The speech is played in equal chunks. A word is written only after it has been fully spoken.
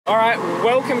Alright,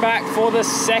 welcome back for the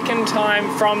second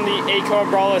time from the Eco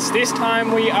Abrolhos. This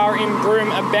time we are in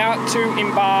Broome, about to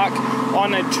embark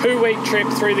on a 2-week trip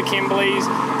through the Kimberleys.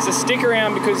 So stick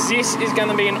around because this is going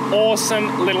to be an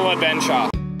awesome little adventure.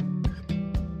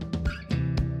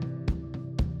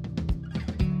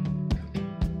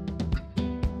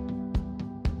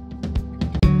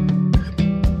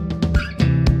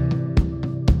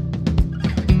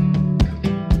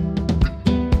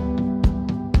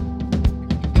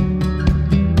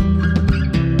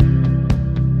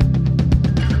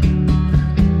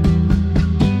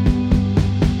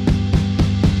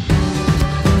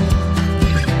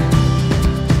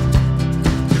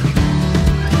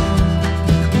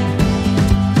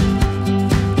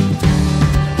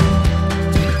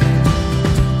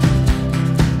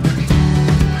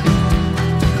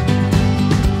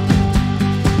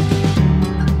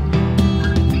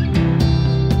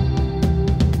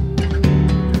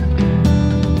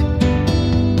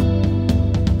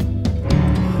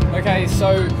 Okay,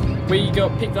 so we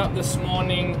got picked up this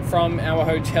morning from our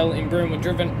hotel in Broome. We're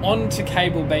driven onto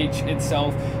Cable Beach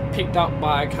itself, picked up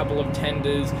by a couple of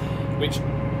tenders, which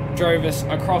drove us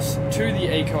across to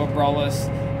the Eco Abrolhos.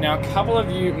 Now, a couple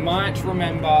of you might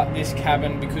remember this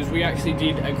cabin because we actually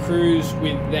did a cruise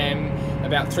with them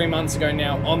about 3 months ago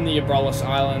now on the Abrolhos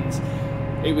Islands.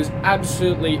 It was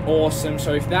absolutely awesome.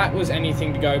 So if that was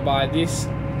anything to go by, this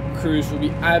cruise will be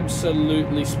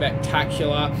absolutely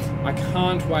spectacular. I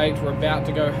can't wait. We're about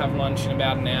to go have lunch in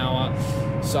about an hour.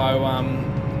 So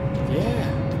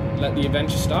yeah, let the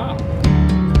adventure start.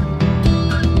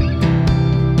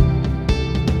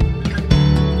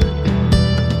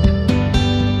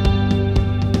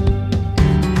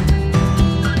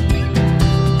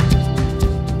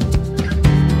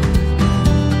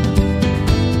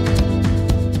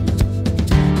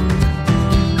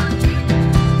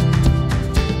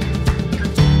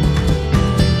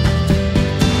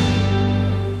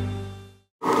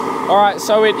 Alright,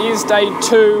 so it is day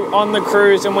 2 on the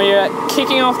cruise and we are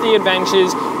kicking off the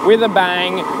adventures with a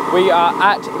bang. We are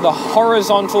at the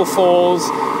horizontal falls.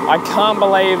 I can't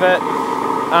believe it.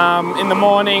 In the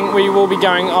morning we will be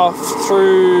going off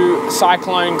through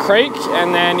Cyclone Creek,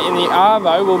 and then in the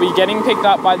Arvo we'll be getting picked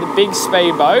up by the big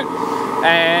speedboat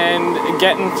and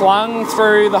getting flung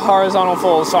through the horizontal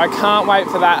falls. So I can't wait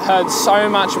for that. Heard so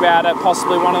much about it,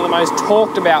 possibly one of the most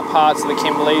talked about parts of the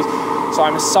Kimberleys. So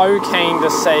I'm so keen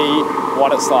to see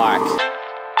what it's like.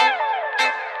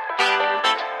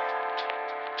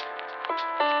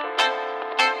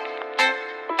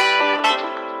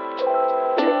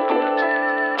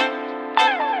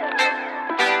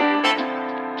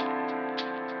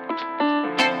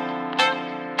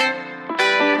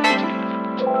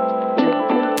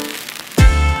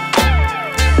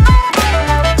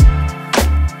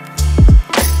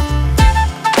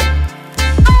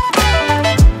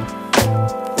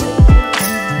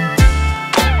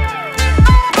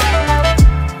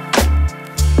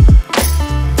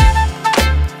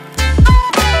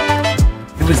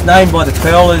 It was named by the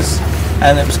trawlers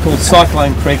and it was called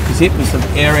Cyclone Creek because it was the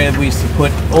area we used to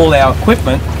put all our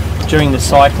equipment during the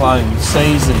cyclone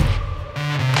season.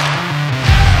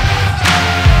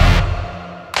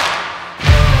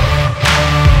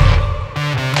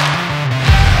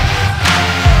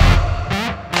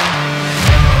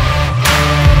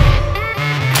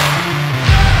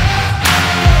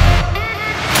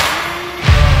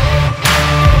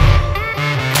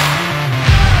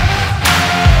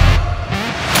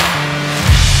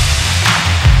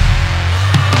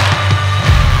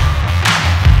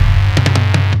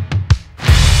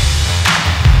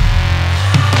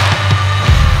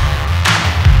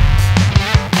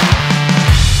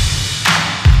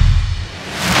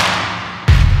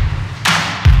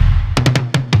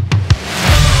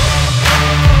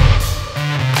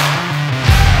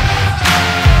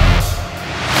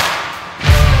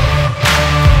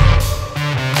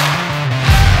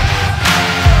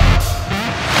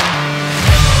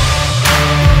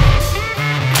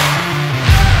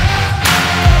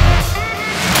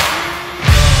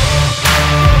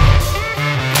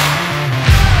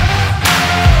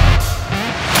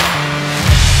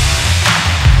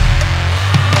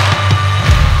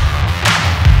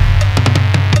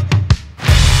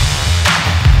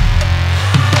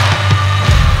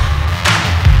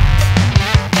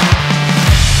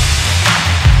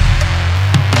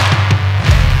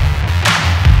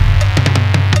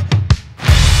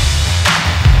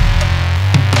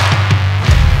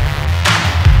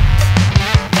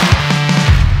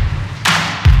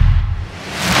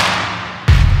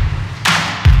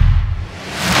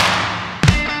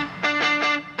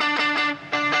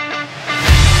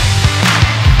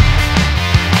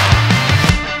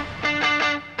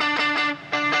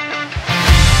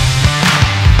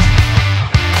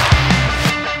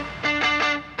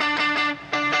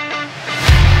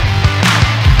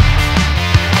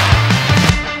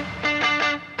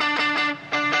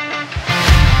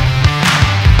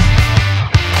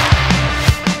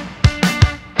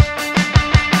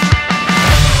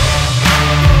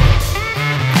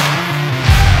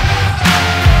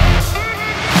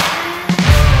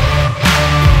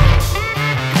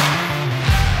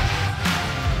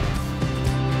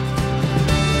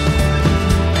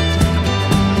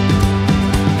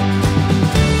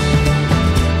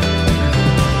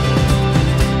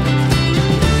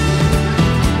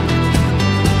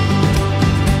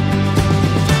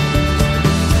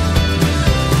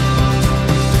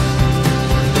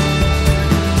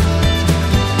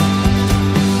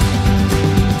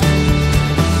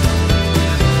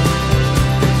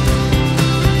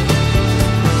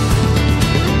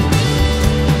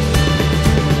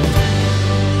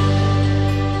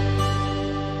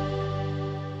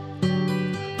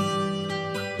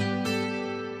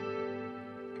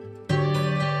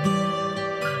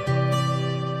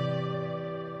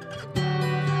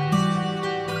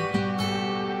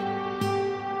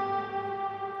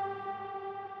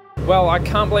 Well, I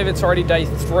can't believe it's already day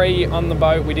 3 on the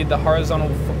boat. We did the horizontal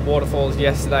waterfalls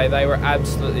yesterday. They were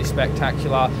absolutely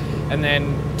spectacular. And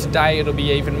then today it'll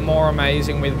be even more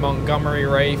amazing with Montgomery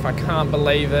Reef. I can't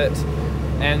believe it.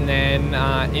 And then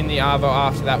in the Arvo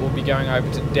after that, we'll be going over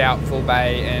to Doubtful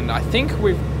Bay. And I think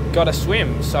we've got a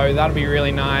swim, so that'll be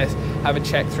really nice. Have a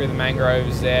check through the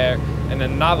mangroves there. And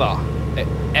another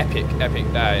epic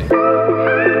day.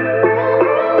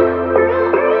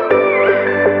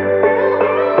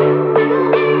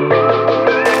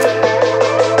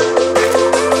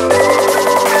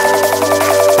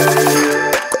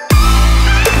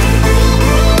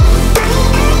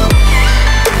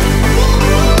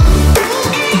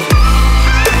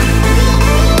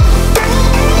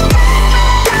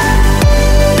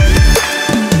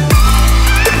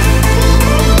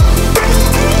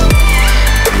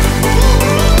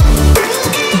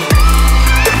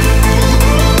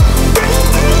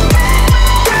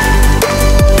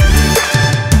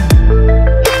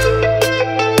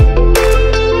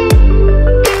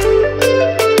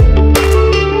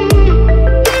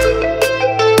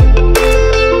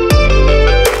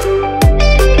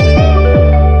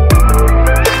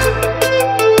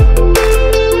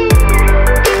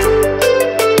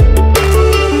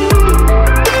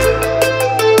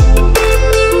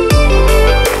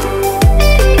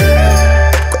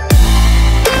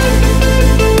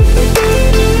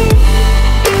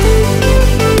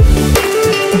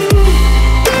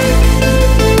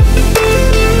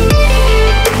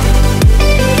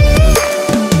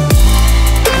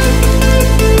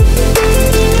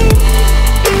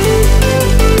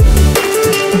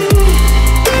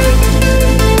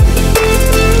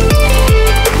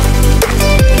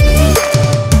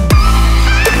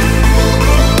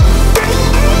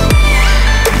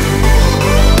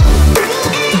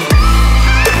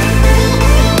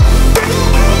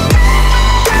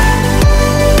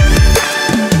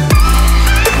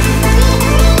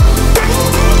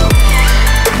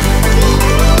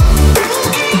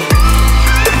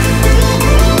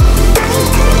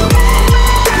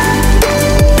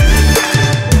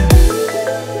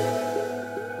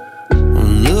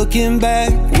 Looking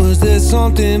back, was there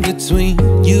something between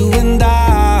you and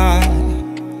I?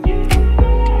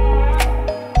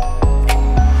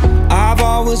 I've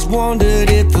always wondered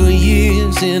it for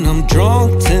years, and I'm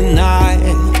drunk tonight.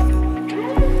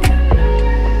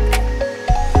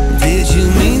 Did you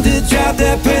mean to drop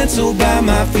that pencil by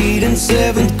my feet in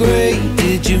 7th grade?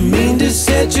 Did you mean to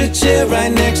set your chair right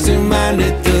next to mine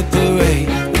at the parade?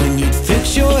 When you'd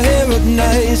fix your hair up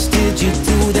nice, did you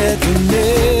do that for me?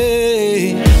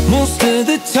 Most of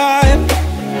the time,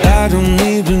 I don't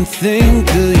even think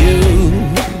of you,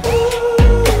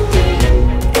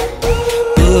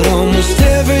 but almost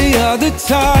every other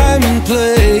time and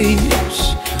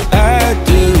place, I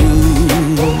do.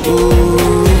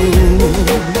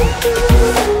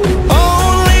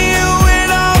 Only when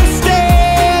I'm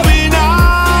staring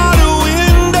out of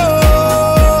windows,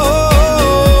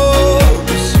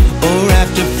 or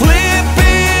after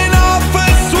flipping off a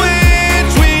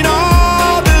switch when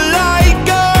all the light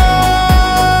goes.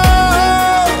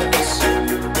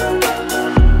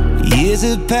 Years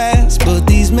have passed, but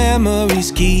these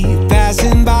memories keep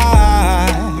passing by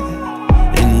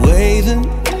and waving.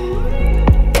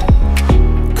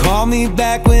 Call me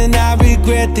back when I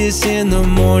regret this in the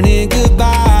morning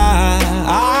goodbye.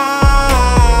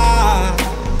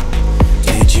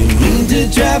 Did you mean to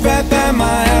drive right by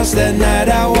my house that night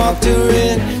I walked her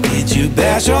in? Did you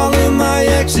bash all of my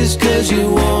exes cause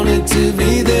you wanted to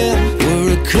be there?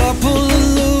 We're a couple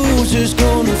of losers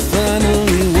gonna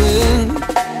finally win.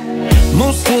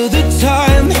 Most of the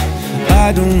time,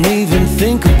 I don't even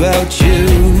think about you,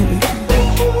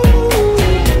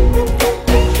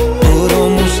 but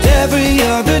almost every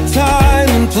other time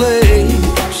and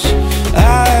place,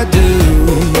 I do.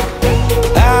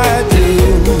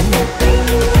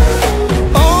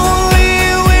 Only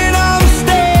when I'm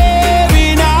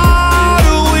staring out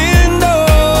of windows,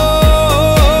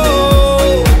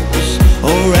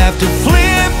 or after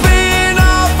flipping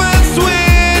off a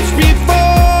switch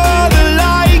before the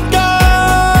light goes.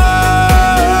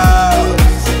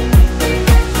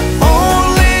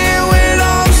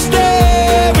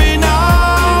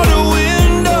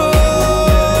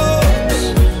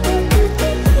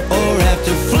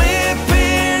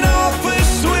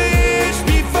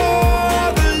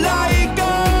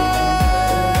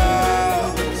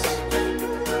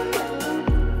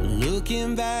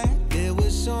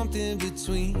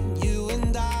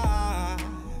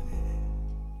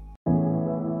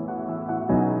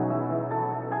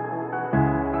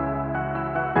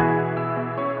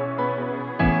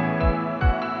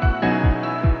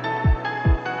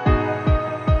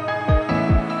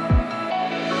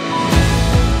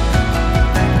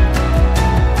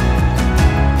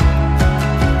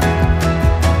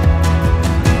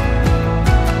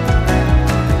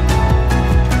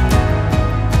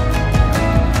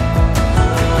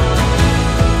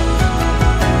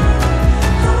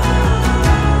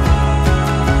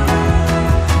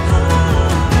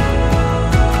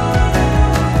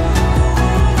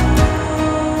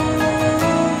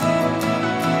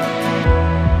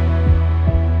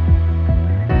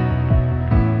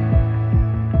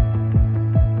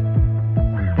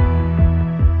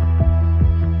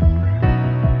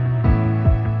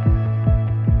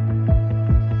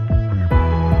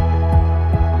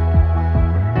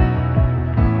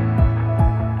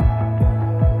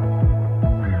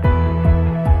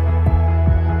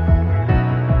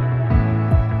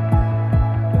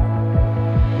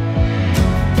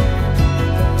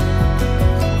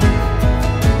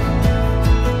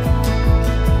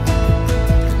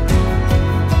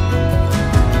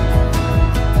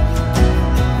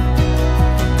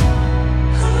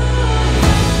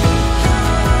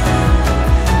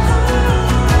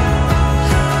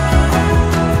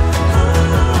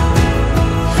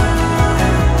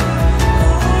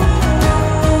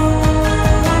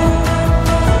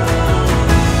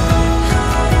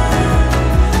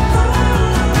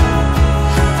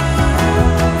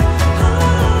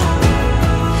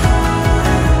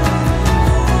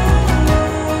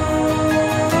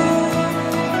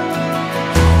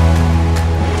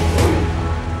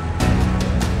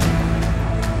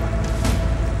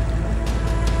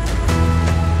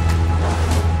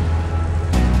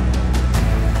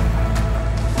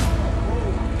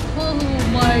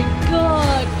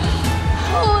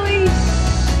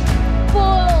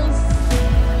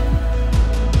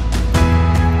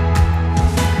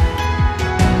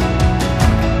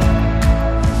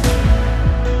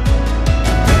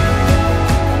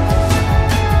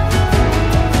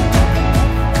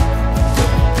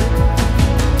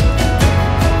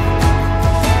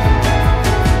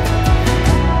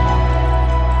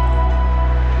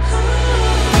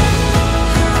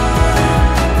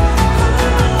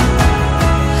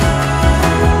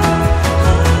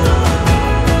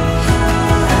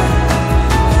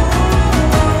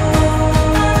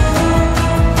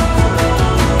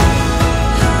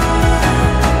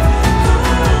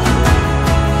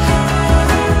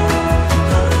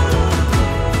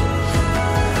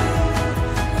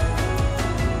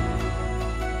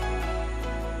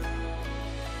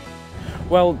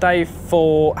 Well, day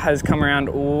 4 has come around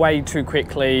way too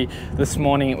quickly. This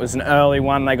morning it was an early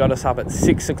one. They got us up at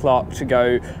 6 o'clock to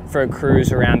go for a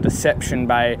cruise around Deception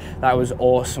Bay. That was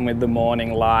awesome with the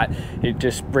morning light. It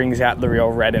just brings out the real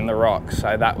red in the rocks,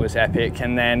 so that was epic.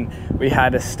 And then we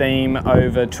had a steam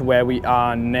over to where we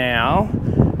are now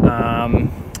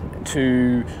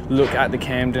to look at the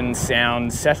Camden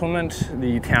Sound settlement,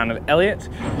 the town of Elliot,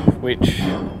 which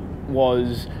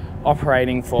was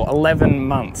operating for 11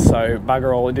 months, so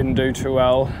bugger all, it didn't do too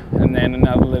well. And then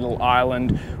another little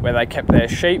island where they kept their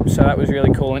sheep, so that was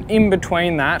really cool. And in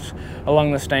between that,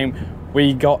 along the steam,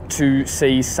 we got to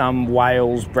see some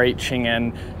whales breaching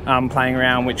and playing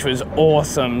around, which was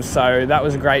awesome. So that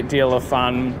was a great deal of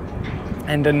fun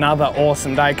and another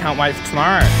awesome day. Can't wait for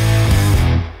tomorrow.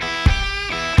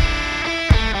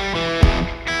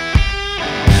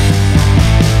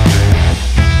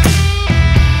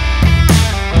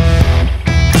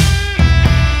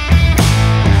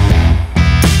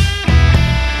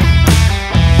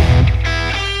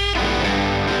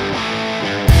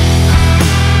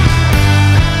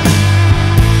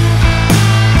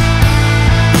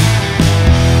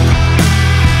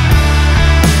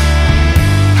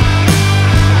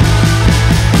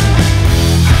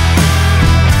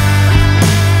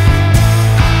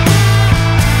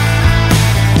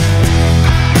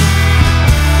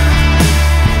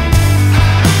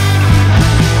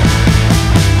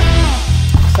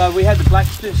 We had the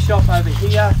blacksmith shop over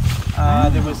here,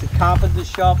 there was the carpenter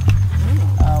shop,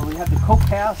 we had the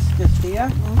cookhouse just here,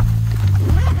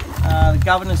 the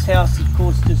governor's house of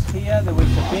course just here, there was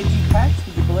a veggie patch,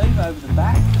 would you believe, over the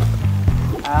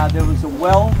back, there was a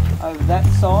well over that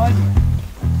side,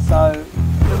 so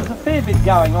there was a fair bit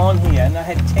going on here, and they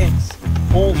had tents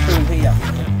all through here.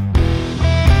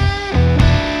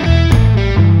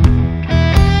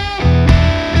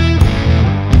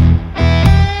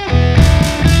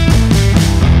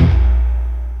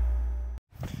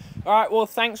 Alright, well,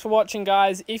 thanks for watching,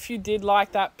 guys. If you did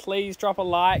like that, please drop a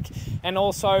like and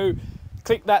also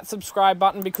click that subscribe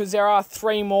button, because there are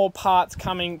 3 more parts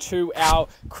coming to our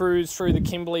cruise through the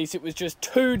Kimberleys. It was just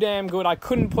too damn good. I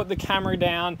couldn't put the camera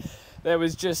down. There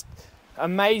was just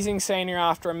amazing scenery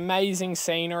after amazing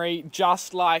scenery,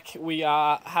 just like we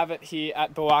have it here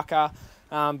at Buaka.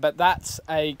 But that's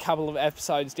a couple of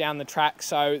episodes down the track,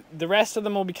 so the rest of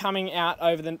them will be coming out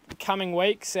over the coming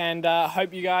weeks, and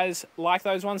hope you guys like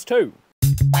those ones too.